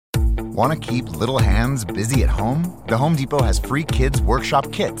Want to keep little hands busy at home? The Home Depot has free kids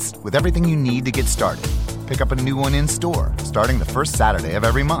workshop kits with everything you need to get started. Pick up a new one in store starting the first Saturday of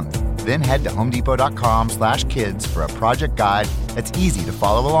every month. Then head to homedepot.com/kids for a project guide that's easy to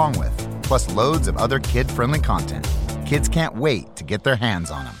follow along with, plus loads of other kid-friendly content. Kids can't wait to get their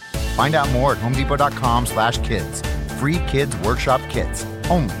hands on them. Find out more at homedepot.com/kids. Free kids workshop kits,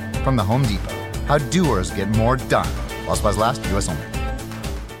 only from the Home Depot. How doers get more done. While supplies last, U.S. only.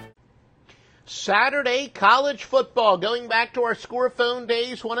 Saturday college football, going back to our Score Phone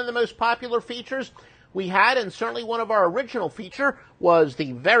days, one of the most popular features we had, and certainly one of our original feature, was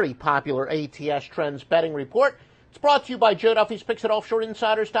the very popular ATS Trends Betting Report. It's brought to you by Joe Duffy's Picks at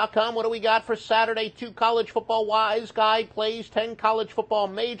OffshoreInsiders.com. What do we got for Saturday? 2 college football wise guy plays, 10 college football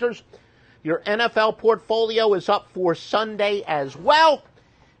majors. Your NFL portfolio is up for Sunday as well,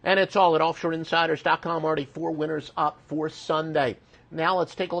 and it's all at OffshoreInsiders.com. Already 4 winners up for Sunday. Now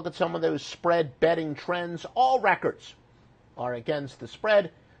let's take a look at some of those spread betting trends. All records are against the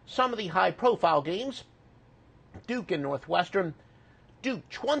spread. Some of the high-profile games, Duke and Northwestern. Duke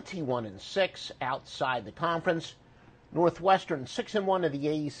 21-6 outside the conference. Northwestern 6-1 of the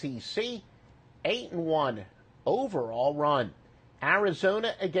ACC, 8-1 overall run.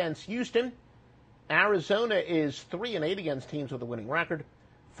 Arizona against Houston. Arizona is 3-8 against teams with a winning record,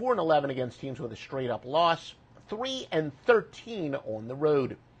 4-11 against teams with a straight-up loss, 3-13 on the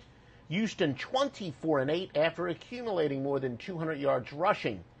road. Houston 24-8 after accumulating more than 200 yards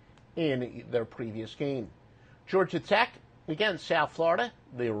rushing in their previous game. Georgia Tech against South Florida.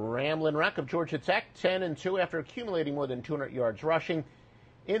 The Ramblin' Wreck of Georgia Tech 10-2 after accumulating more than 200 yards rushing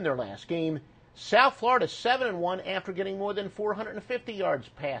in their last game. South Florida 7-1 after getting more than 450 yards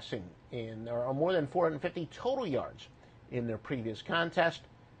passing or more than 450 total yards in their previous contest.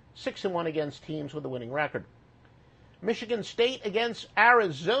 6-1 against teams with a winning record. Michigan State against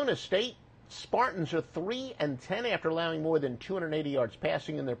Arizona State. Spartans are 3-10 after allowing more than 280 yards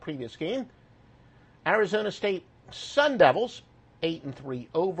passing in their previous game. Arizona State Sun Devils 8-3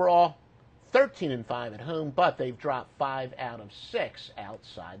 overall, 13-5 at home, but they've dropped 5 out of 6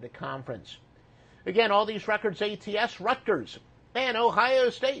 outside the conference. Again, all these records ATS. Rutgers and Ohio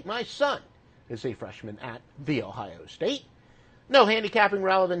State. My son is a freshman at The Ohio State. No handicapping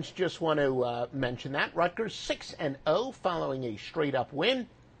relevance, just want to mention that. Rutgers 6-0 following a straight-up win.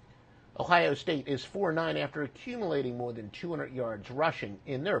 Ohio State is 4-9 after accumulating more than 200 yards rushing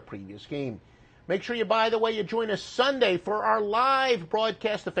in their previous game. Make sure you, by the way, you join us Sunday for our live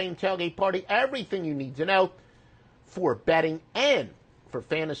broadcast, the Fame Tailgate Party. Everything you need to know for betting and for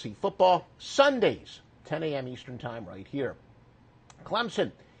fantasy football. Sundays, 10 a.m. Eastern Time right here.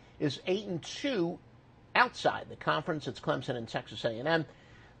 Clemson is 8-2 outside the conference. It's Clemson and Texas A&M.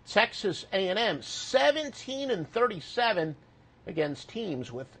 Texas A&M 17-37 against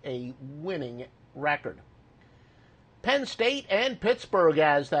teams with a winning record. Penn State and Pittsburgh,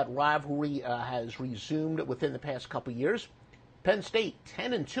 as that rivalry has resumed within the past couple years. Penn State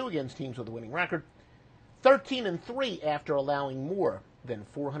 10-2 against teams with a winning record, 13-3 after allowing more than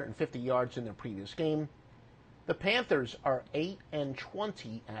 450 yards in their previous game. The Panthers are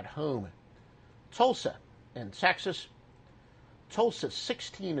 8-20 at home. Tulsa and Texas. Tulsa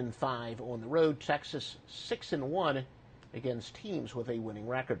 16-5 on the road. Texas 6-1 against teams with a winning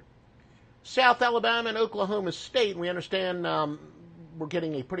record. South Alabama and Oklahoma State. We understand we're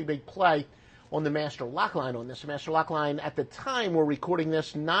getting a pretty big play on the Master Lock Line on this. The Master Lock Line, at the time we're recording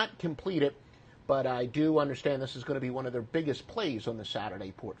this, not completed, but I do understand this is going to be one of their biggest plays on the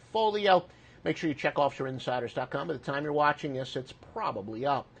Saturday portfolio. Make sure you check OffshoreInsiders.com. By the time you're watching this, it's probably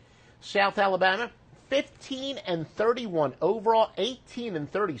up. South Alabama, 15-31 overall,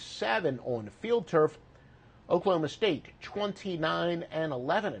 18-37 on field turf. Oklahoma State,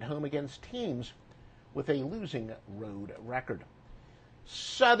 29-11 at home against teams with a losing road record.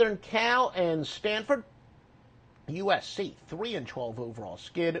 Southern Cal and Stanford. USC, 3-12 overall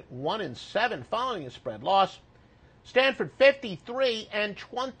skid, 1-7 following a spread loss. Stanford,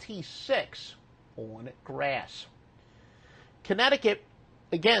 53-26 on grass. Connecticut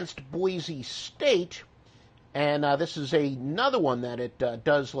against Boise State, and this is another one that it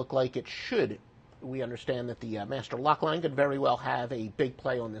does look like it should. We understand that the Master Lock Line could very well have a big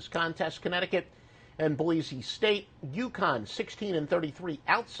play on this contest. Connecticut and Boise State. UConn 16-33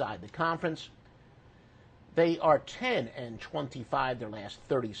 outside the conference. They are 10-25 their last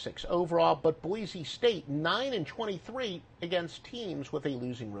 36 overall, but Boise State 9-23 against teams with a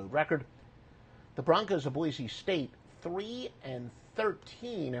losing road record. The Broncos of Boise State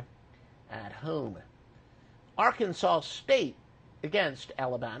 3-13 at home. Arkansas State against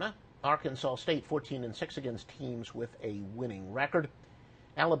Alabama. Arkansas State 14-6 against teams with a winning record.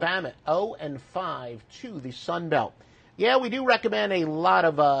 Alabama 0-5 to the Sun Belt. Yeah, we do recommend a lot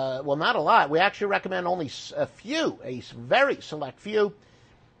of, well, not a lot. We actually recommend only a few, a very select few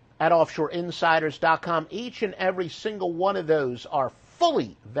at offshoreinsiders.com. Each and every single one of those are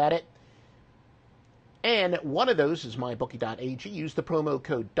fully vetted. And one of those is mybookie.ag. Use the promo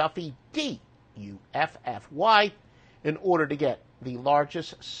code Duffy, D-U-F-F-Y, in order to get the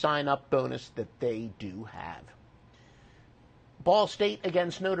largest sign-up bonus that they do have. Ball State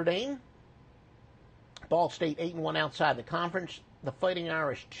against Notre Dame. Ball State 8-1 outside the conference. The Fighting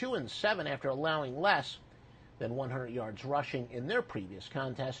Irish 2-7 after allowing less than 100 yards rushing in their previous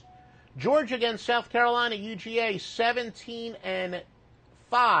contest. Georgia against South Carolina. UGA 17-5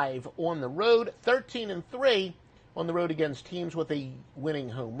 on the road. 13-3 on the road against teams with a winning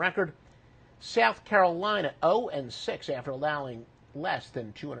home record. South Carolina 0-6 after allowing less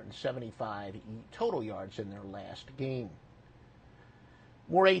than 275 total yards in their last game.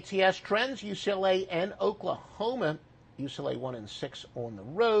 More ATS trends, UCLA and Oklahoma. UCLA 1-6 on the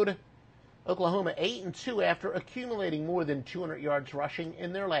road. Oklahoma 8-2 after accumulating more than 200 yards rushing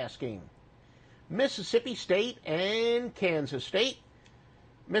in their last game. Mississippi State and Kansas State.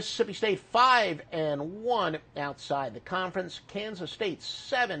 Mississippi State 5-1 outside the conference. Kansas State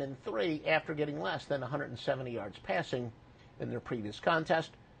 7-3 after getting less than 170 yards passing in their previous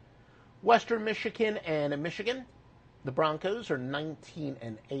contest. Western Michigan and Michigan. The Broncos are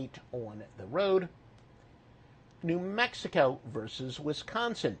 19-8 on the road. New Mexico versus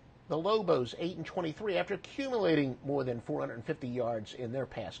Wisconsin. The Lobos 8-23 after accumulating more than 450 yards in their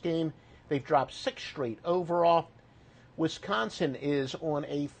past game. They've dropped 6 straight overall. Wisconsin is on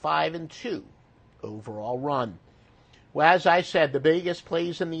a 5-2 overall run. Well, as I said, the biggest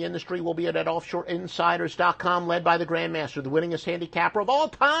plays in the industry will be at offshoreinsiders.com, led by the Grandmaster, the winningest handicapper of all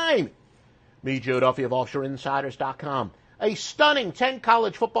time. Me, Joe Duffy of offshoreinsiders.com. A stunning 10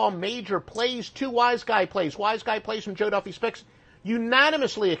 college football major plays, 2 Wise Guy plays. Wise Guy plays from Joe Duffy's picks,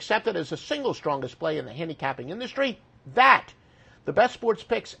 unanimously accepted as the single strongest play in the handicapping industry. That, the best sports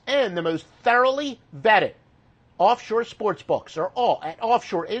picks, and the most thoroughly vetted offshore sports books are all at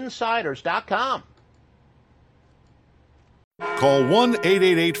offshoreinsiders.com. Call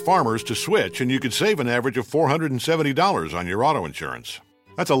 1-888-FARMERS to switch, and you could save an average of $470 on your auto insurance.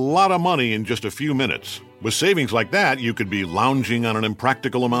 That's a lot of money in just a few minutes. With savings like that, you could be lounging on an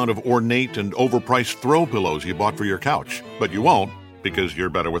impractical amount of ornate and overpriced throw pillows you bought for your couch. But you won't, because you're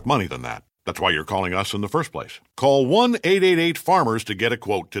better with money than that. That's why you're calling us in the first place. Call 1-888-FARMERS to get a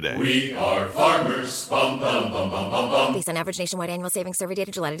quote today. We are farmers. Bum, bum, bum, bum, bum, bum. Based on average nationwide annual savings survey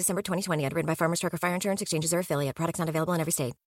data July to December 2020. Underwritten by Farmers Truck or Fire Insurance Exchanges or affiliate. Products not available in every state.